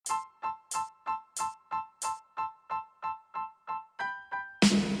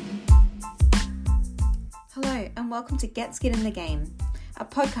welcome to Get Skin in the Game, a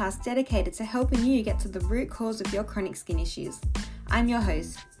podcast dedicated to helping you get to the root cause of your chronic skin issues. I'm your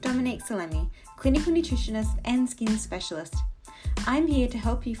host, Dominique Salemi, clinical nutritionist and skin specialist. I'm here to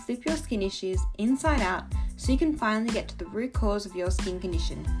help you flip your skin issues inside out so you can finally get to the root cause of your skin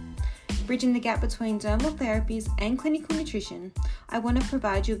condition. Bridging the gap between dermal therapies and clinical nutrition, I want to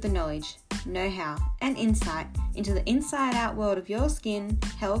provide you with the knowledge, know-how, and insight into the inside-out world of your skin,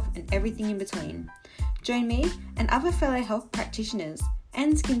 health, and everything in between. Join me and other fellow health practitioners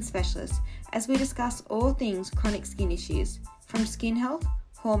and skin specialists as we discuss all things chronic skin issues, from skin health,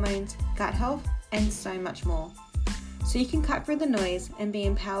 hormones, gut health, and so much more. So you can cut through the noise and be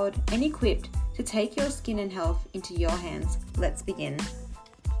empowered and equipped to take your skin and health into your hands. Let's begin.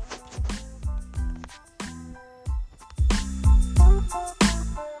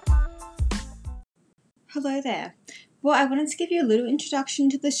 Hello there. Well, I wanted to give you a little introduction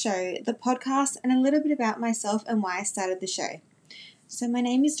to the show, the podcast, and a little bit about myself and why I started the show. So my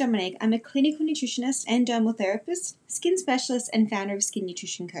name is Dominique. I'm a clinical nutritionist and dermal therapist, skin specialist, and founder of Skin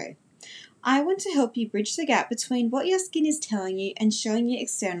Nutrition Co. I want to help you bridge the gap between what your skin is telling you and showing you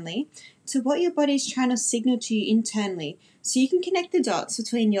externally to what your body is trying to signal to you internally so you can connect the dots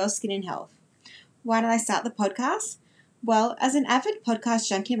between your skin and health. Why did I start the podcast? Well, as an avid podcast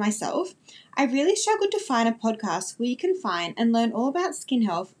junkie myself, I really struggled to find a podcast where you can find and learn all about skin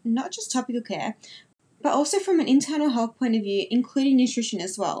health, not just topical care, but also from an internal health point of view, including nutrition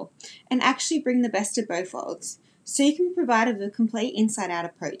as well, and actually bring the best of both worlds, so you can be provided with a complete inside-out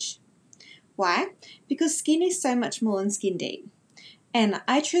approach. Why? Because skin is so much more than skin deep. And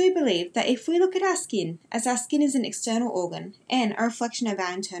I truly believe that if we look at our skin as our skin is an external organ and a reflection of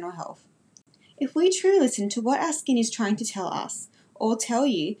our internal health, if we truly listen to what our skin is trying to tell us, or tell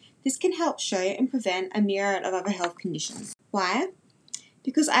you, this can help show and prevent a myriad of other health conditions. Why?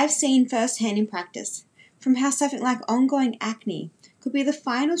 Because I've seen firsthand in practice, from how something like ongoing acne could be the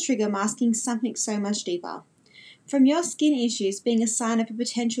final trigger masking something so much deeper. From your skin issues being a sign of a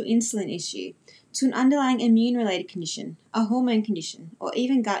potential insulin issue, to an underlying immune-related condition, a hormone condition, or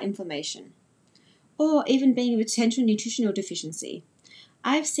even gut inflammation. Or even being a potential nutritional deficiency.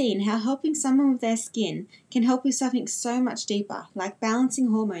 I've seen how helping someone with their skin can help with something so much deeper, like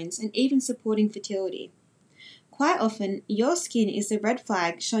balancing hormones and even supporting fertility. Quite often, your skin is the red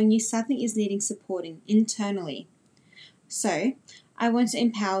flag showing you something is needing supporting internally. So, I want to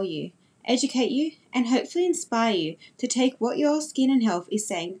empower you, educate you, and hopefully inspire you to take what your skin and health is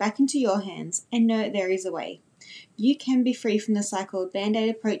saying back into your hands and know there is a way. You can be free from the cycle of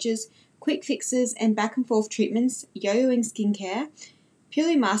band-aid approaches, quick fixes, and back and forth treatments, yo-yoing skincare,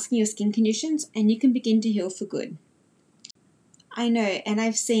 purely masking your skin conditions, and you can begin to heal for good. I know, and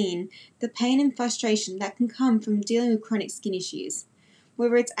I've seen the pain and frustration that can come from dealing with chronic skin issues,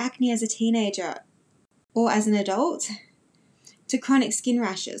 whether it's acne as a teenager or as an adult, to chronic skin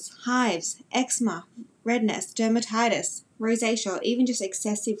rashes, hives, eczema, redness, dermatitis, rosacea, or even just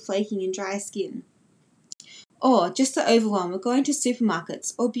excessive flaking and dry skin. Or just the overwhelm of going to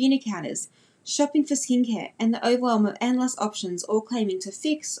supermarkets or beauty counters, shopping for skincare, and the overwhelm of endless options all claiming to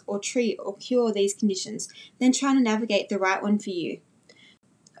fix or treat or cure these conditions, then trying to navigate the right one for you.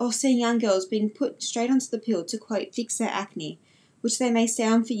 Or seeing young girls being put straight onto the pill to, quote, fix their acne, which they may stay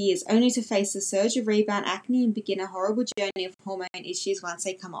on for years only to face a surge of rebound acne and begin a horrible journey of hormone issues once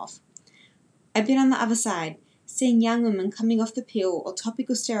they come off. I've been on the other side, seeing young women coming off the pill or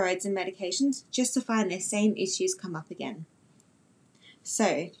topical steroids and medications just to find their same issues come up again.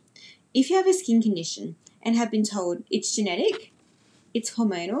 So, if you have a skin condition and have been told it's genetic, it's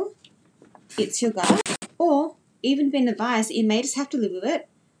hormonal, it's your gut, or even been advised that you may just have to live with it,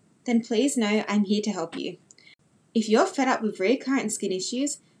 then please know I'm here to help you. If you're fed up with recurrent skin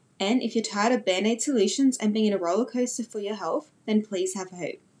issues, and if you're tired of band-aid solutions and being in a roller coaster for your health, then please have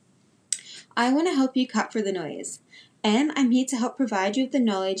hope. I want to help you cut through the noise, and I'm here to help provide you with the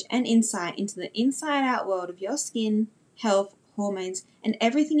knowledge and insight into the inside-out world of your skin, health, hormones, and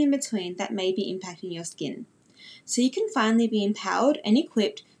everything in between that may be impacting your skin. So you can finally be empowered and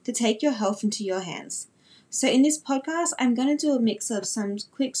equipped to take your health into your hands. So in this podcast, I'm going to do a mix of some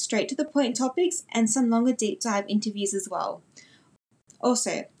quick straight to the point topics and some longer deep dive interviews as well.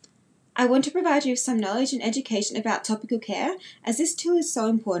 Also, I want to provide you with some knowledge and education about topical care, as this too is so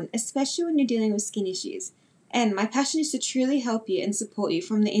important, especially when you're dealing with skin issues. And my passion is to truly help you and support you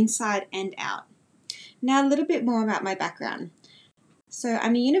from the inside and out. Now a little bit more about my background. So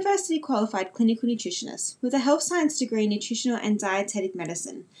I'm a university qualified clinical nutritionist with a health science degree in nutritional and dietetic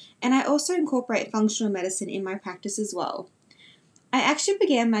medicine, and I also incorporate functional medicine in my practice as well. I actually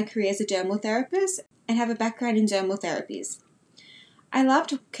began my career as a dermal therapist and have a background in dermal therapies. I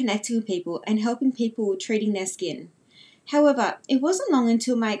loved connecting with people and helping people treating their skin. However, it wasn't long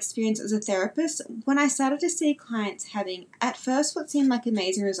until my experience as a therapist when I started to see clients having, at first, what seemed like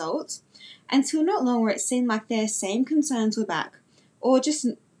amazing results, until not long where it seemed like their same concerns were back, or just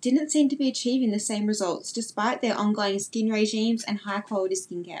didn't seem to be achieving the same results despite their ongoing skin regimes and high quality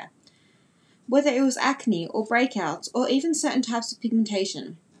skincare. Whether it was acne or breakouts or even certain types of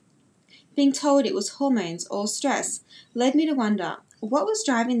pigmentation, being told it was hormones or stress led me to wonder what was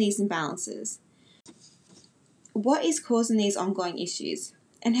driving these imbalances. What is causing these ongoing issues?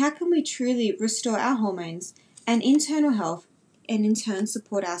 And how can we truly restore our hormones and internal health and in turn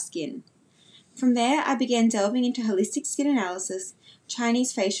support our skin? From there, I began delving into holistic skin analysis,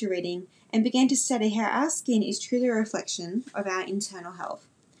 Chinese facial reading, and began to study how our skin is truly a reflection of our internal health.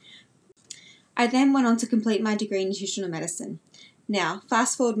 I then went on to complete my degree in nutritional medicine. Now,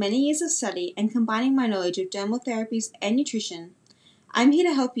 fast forward many years of study and combining my knowledge of dermal therapies and nutrition, I'm here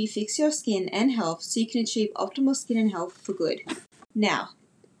to help you fix your skin and health so you can achieve optimal skin and health for good. Now,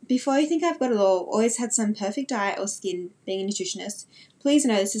 before you think I've got it all, always had some perfect diet or skin being a nutritionist, please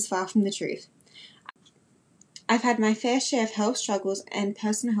know this is far from the truth. I've had my fair share of health struggles and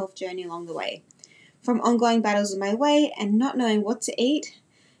personal health journey along the way, from ongoing battles with my weight and not knowing what to eat,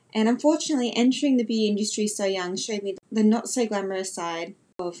 and unfortunately entering the beauty industry so young showed me the not so glamorous side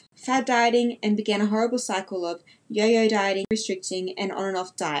of fad dieting and began a horrible cycle of yo-yo dieting, restricting, and on and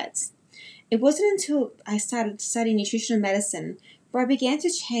off diets. It wasn't until I started studying nutritional medicine where I began to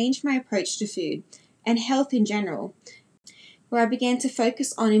change my approach to food and health in general, where I began to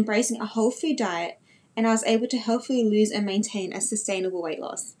focus on embracing a whole food diet and I was able to healthily lose and maintain a sustainable weight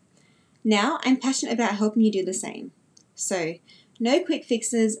loss. Now I'm passionate about helping you do the same. So, no quick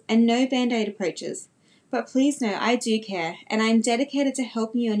fixes and no band-aid approaches. But please know I do care and I am dedicated to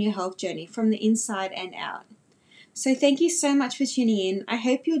helping you on your health journey from the inside and out. So thank you so much for tuning in. I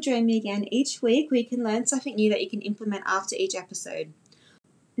hope you'll join me again each week where you can learn something new that you can implement after each episode.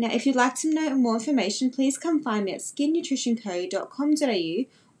 Now, if you'd like to know more information, please come find me at skinnutritionco.com.au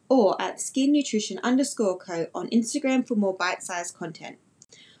or at skinnutrition_co on Instagram for more bite-sized content.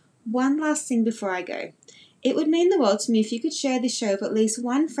 One last thing before I go. It would mean the world to me if you could share this show with at least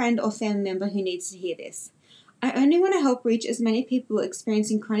one friend or family member who needs to hear this. I only want to help reach as many people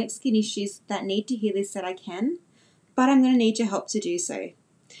experiencing chronic skin issues that need to hear this that I can, but I'm going to need your help to do so.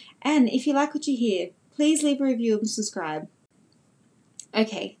 And if you like what you hear, please leave a review and subscribe.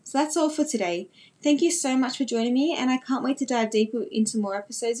 Okay, so that's all for today. Thank you so much for joining me, and I can't wait to dive deeper into more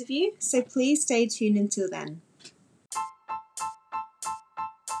episodes of you, so please stay tuned until then.